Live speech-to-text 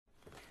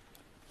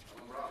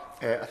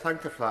I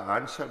thank you for that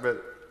answer,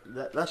 but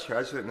the issue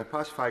is that in the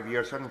past 5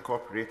 years,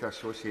 unincorporated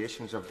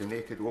associations have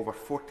donated over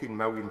 £14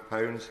 million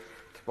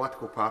to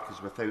political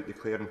parties without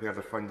declaring where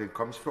the funding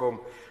comes from.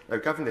 Now,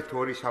 given the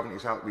Tories haven't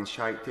exactly been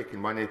shy at taking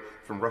money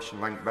from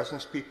Russian-linked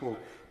business people,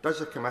 does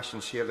the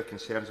Commission share the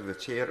concerns of the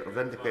Chair of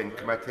the Independent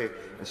Committee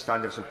on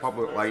Standards in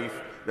Public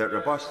Life that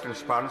robust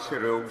transparency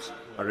rules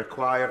are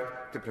required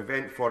to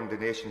prevent foreign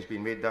donations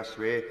being made this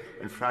way?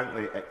 And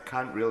frankly, it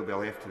can't really be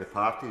left to the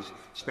parties,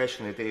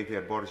 especially in the day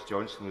where Boris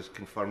Johnson was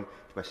confirmed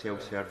to be a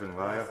self-serving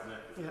liar.